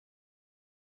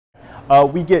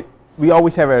We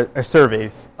always have our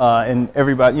surveys, and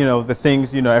everybody, the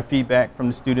things, our feedback from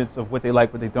the students of what they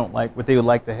like, what they don't like, what they would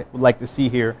like to see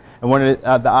here. And one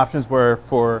of the options were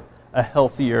for a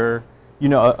healthier,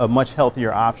 a much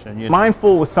healthier option.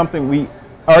 Mindful was something we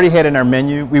already had in our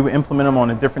menu. We would implement them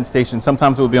on a different station.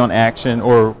 Sometimes it would be on Action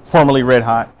or formerly Red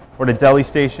Hot or the deli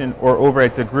station or over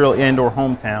at the Grill Inn or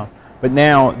Hometown. But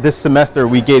now this semester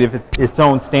we gave it its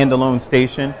own standalone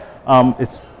station.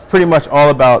 It's pretty much all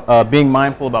about being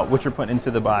mindful about what you're putting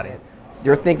into the body.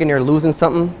 You're thinking they're losing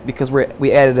something because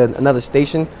we added another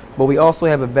station, but we also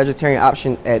have a vegetarian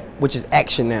option which is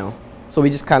Action now. So we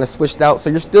just kind of switched out. So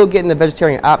you're still getting the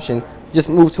vegetarian option, just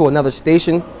move to another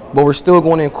station, but we're still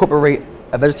going to incorporate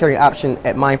a vegetarian option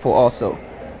at Mindful also.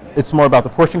 It's more about the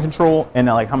portion control and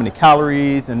like how many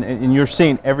calories, and you're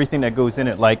seeing everything that goes in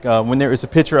it. Like when there is a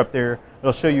picture up there,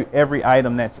 it'll show you every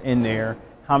item that's in there,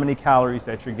 how many calories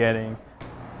that you're getting.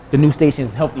 The new station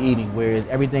is healthy eating, whereas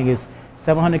everything is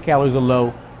 700 calories or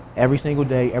low every single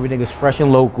day. Everything is fresh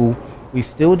and local. We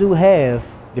still do have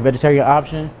the vegetarian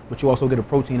option, but you also get a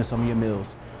protein in some of your meals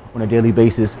on a daily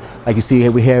basis. Like you see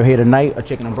here, we have here tonight a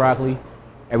chicken and broccoli.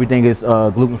 Everything is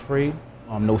gluten-free,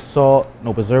 no salt,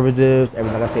 no preservatives. Like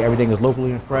I say, everything is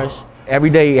locally and fresh. Every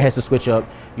day it has to switch up.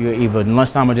 You either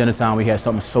lunchtime or dinner time, we have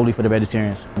something solely for the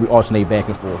vegetarians. We alternate back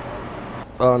and forth.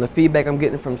 The feedback I'm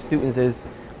getting from students is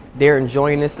they're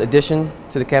enjoying this addition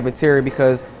to the cafeteria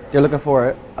because they're looking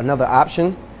for another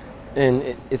option, and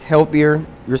it's healthier.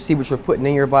 You see what you're putting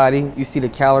in your body. You see the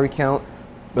calorie count,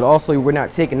 but also we're not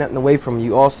taking nothing away from you.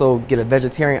 You also get a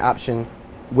vegetarian option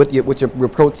with your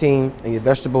protein and your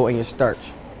vegetable and your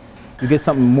starch. You get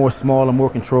something more small and more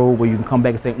controlled where you can come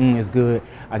back and say, it's good,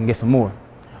 I can get some more.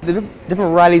 The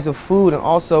different varieties of food, and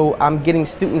also I'm getting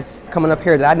students coming up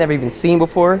here that I've never even seen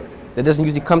before, that doesn't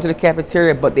usually come to the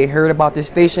cafeteria, but they heard about this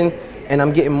station, and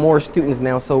I'm getting more students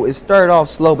now. So it started off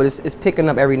slow, but it's picking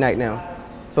up every night now.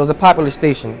 So it's a popular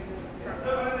station.